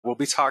we'll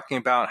be talking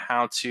about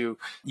how to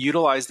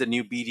utilize the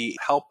new BD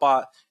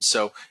HelpBot.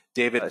 So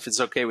David, if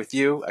it's okay with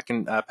you, I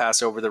can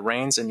pass over the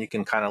reins and you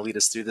can kind of lead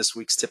us through this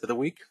week's tip of the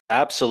week.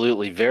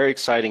 Absolutely. Very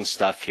exciting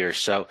stuff here.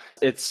 So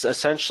it's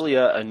essentially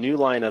a new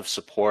line of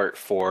support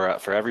for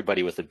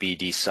everybody with a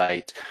BD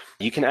site.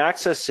 You can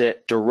access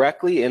it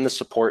directly in the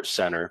support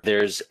center.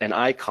 There's an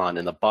icon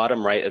in the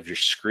bottom right of your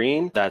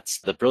screen. That's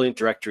the Brilliant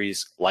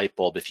Directories light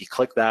bulb. If you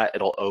click that,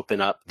 it'll open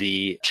up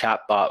the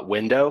chatbot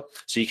window.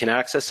 So you can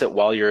access it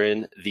while you're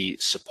in the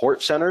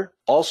support center.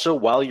 Also,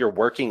 while you're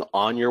working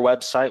on your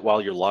website,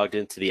 while you're logged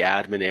into the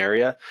admin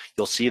area,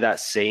 you'll see that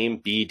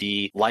same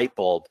BD light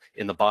bulb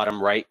in the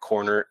bottom right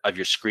corner of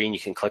your screen. You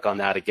can click on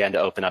that again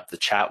to open up the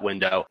chat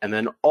window. And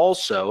then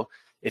also,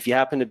 if you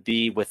happen to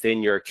be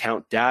within your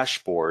account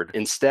dashboard,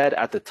 instead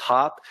at the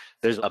top,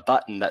 there's a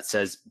button that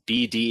says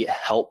BD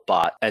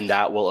HelpBot, and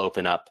that will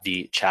open up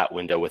the chat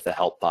window with the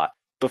HelpBot.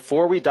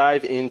 Before we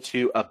dive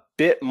into a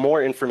bit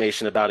more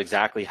information about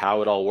exactly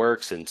how it all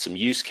works and some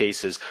use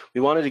cases,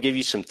 we wanted to give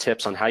you some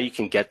tips on how you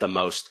can get the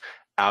most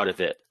out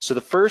of it. So the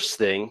first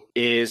thing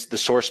is the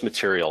source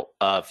material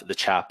of the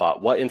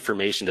chatbot. What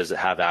information does it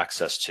have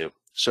access to?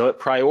 So it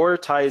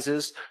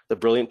prioritizes the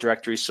Brilliant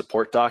Directories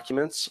support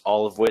documents,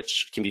 all of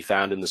which can be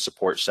found in the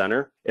support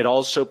center. It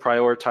also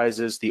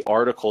prioritizes the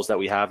articles that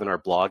we have in our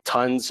blog,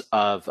 tons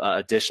of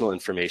additional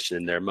information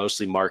in there,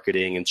 mostly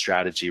marketing and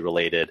strategy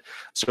related.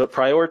 So it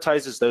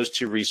prioritizes those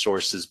two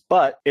resources,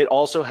 but it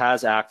also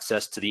has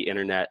access to the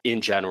internet in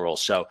general.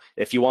 So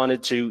if you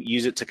wanted to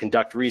use it to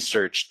conduct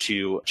research,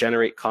 to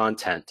generate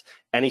content,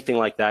 anything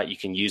like that, you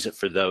can use it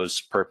for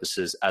those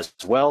purposes as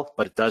well,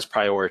 but it does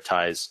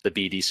prioritize the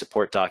BD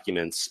support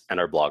documents and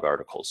our blog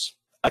articles.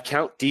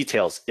 Account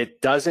details.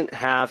 It doesn't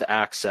have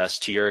access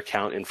to your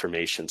account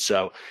information.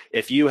 So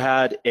if you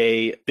had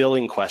a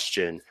billing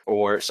question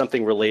or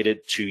something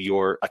related to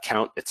your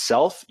account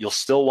itself, you'll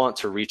still want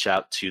to reach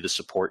out to the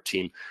support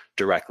team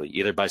directly,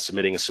 either by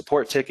submitting a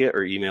support ticket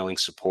or emailing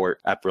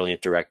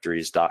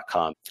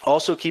support@brilliantdirectories.com.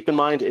 Also keep in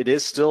mind, it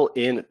is still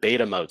in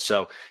beta mode.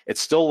 So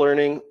it's still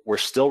learning. We're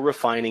still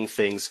refining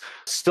things.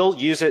 Still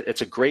use it.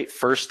 It's a great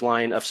first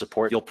line of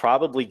support. You'll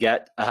probably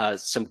get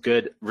some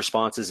good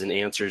responses and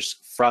answers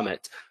from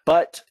it.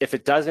 But if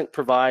it doesn't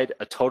provide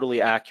a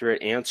totally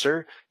accurate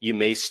answer, you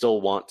may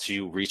still want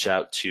to reach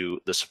out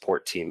to the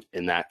support team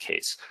in that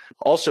case.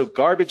 Also,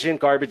 garbage in,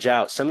 garbage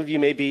out. Some of you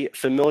may be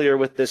familiar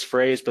with this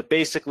phrase, but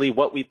basically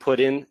what we put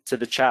into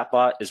the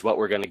chatbot is what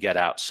we're going to get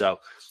out.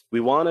 So we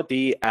want to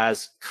be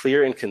as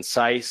clear and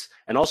concise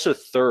and also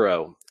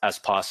thorough as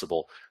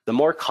possible. The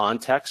more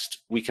context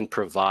we can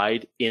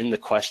provide in the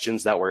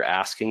questions that we're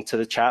asking to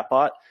the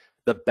chatbot,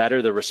 the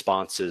better the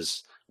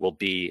responses will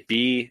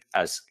be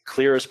as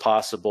clear as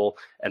possible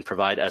and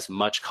provide as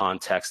much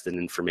context and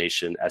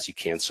information as you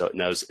can so it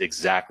knows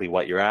exactly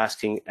what you're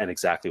asking and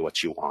exactly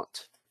what you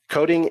want.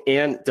 Coding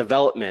and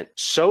development.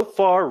 So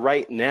far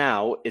right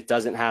now, it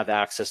doesn't have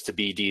access to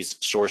BD's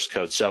source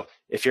code. So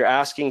if you're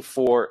asking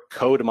for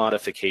code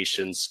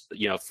modifications,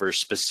 for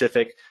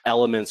specific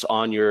elements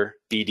on your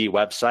BD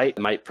website, it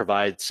might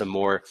provide some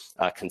more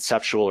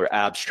conceptual or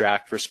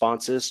abstract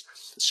responses.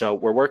 So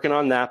we're working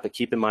on that, but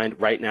keep in mind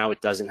right now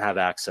it doesn't have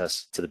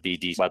access to the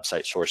BD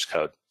website source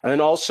code. And then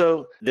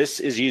also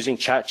this is using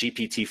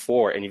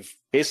ChatGPT-4 and you've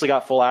basically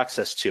got full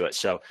access to it.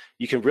 So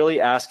you can really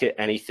ask it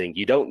anything.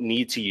 You don't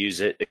need to use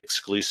it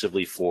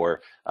exclusively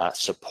for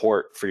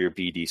support for your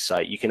BD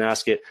site. You can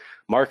ask it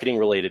marketing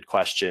related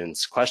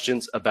questions,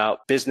 questions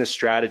about business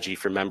strategy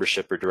for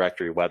membership or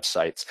directory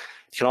websites.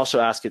 You can also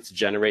ask it to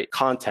generate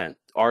content,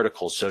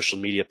 articles, social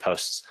media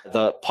posts.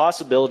 The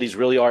possibilities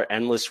really are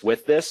endless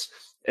with this.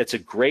 It's a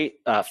great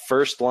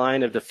first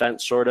line of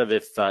defense, sort of.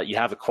 If you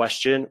have a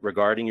question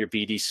regarding your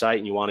BD site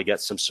and you want to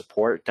get some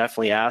support,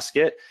 definitely ask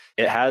it.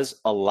 It has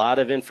a lot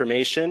of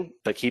information,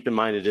 but keep in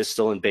mind it is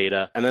still in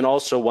beta. And then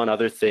also one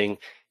other thing,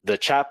 the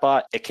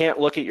chatbot, it can't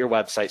look at your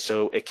website,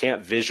 so it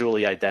can't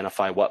visually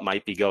identify what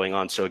might be going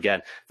on. So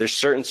again, there's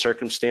certain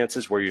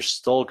circumstances where you're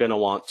still going to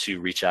want to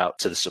reach out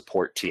to the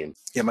support team.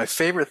 Yeah, my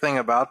favorite thing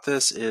about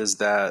this is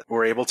that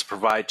we're able to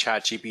provide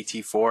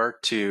ChatGPT-4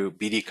 to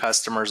BD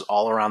customers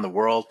all around the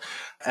world.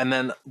 And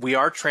then we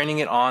are training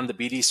it on the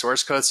BD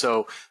source code.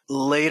 So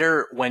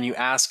later when you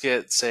ask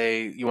it,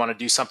 say you want to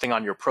do something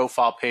on your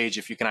profile page,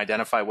 if you can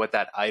identify what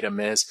that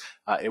item is,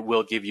 it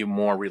will give you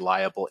more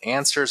reliable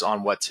answers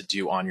on what to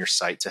do on your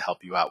site to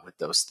help you out with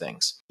those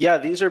things. Yeah,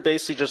 these are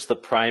basically just the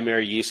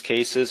primary use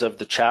cases of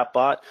the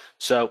chatbot.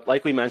 So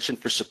like we mentioned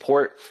for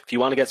support, if you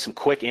want to get some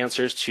quick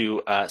answers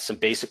to some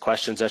basic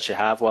questions that you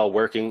have while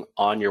working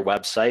on your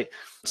website,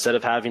 instead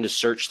of having to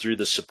search through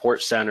the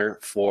support center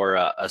for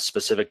a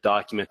specific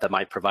document that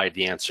might provide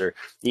the answer,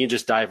 you can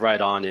just dive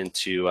right on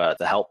into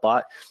the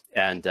HelpBot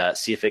and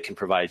see if it can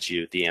provide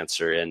you the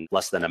answer in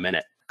less than a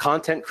minute.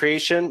 Content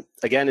creation,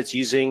 again, it's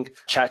using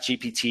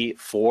ChatGPT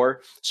 4,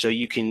 so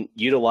you can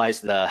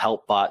utilize the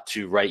HelpBot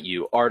to write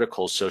you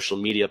articles, social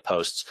media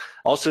posts.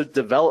 Also,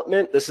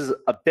 development, this is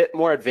a bit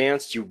more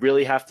advanced. You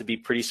really have to be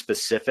pretty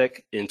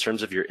specific in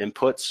terms of your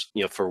inputs,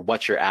 for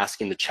what you're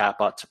asking the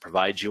chatbot to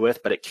provide you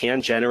with, but it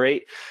can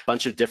generate a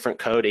bunch of different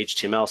code,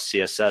 HTML,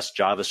 CSS,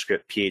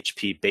 JavaScript,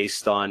 PHP,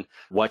 based on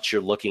what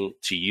you're looking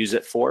to use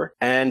it for.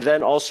 And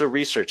then also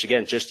research,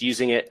 again, just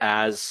using it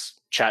as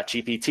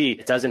ChatGPT.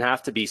 It doesn't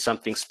have to be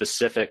something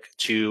specific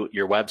to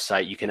your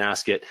website. You can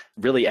ask it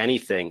really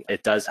anything.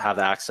 It does have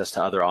access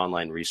to other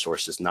online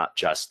resources, not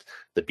just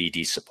the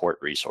BD support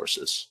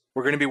resources.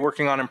 We're going to be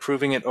working on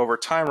improving it over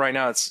time. Right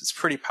now, it's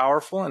pretty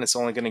powerful and it's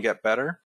only going to get better.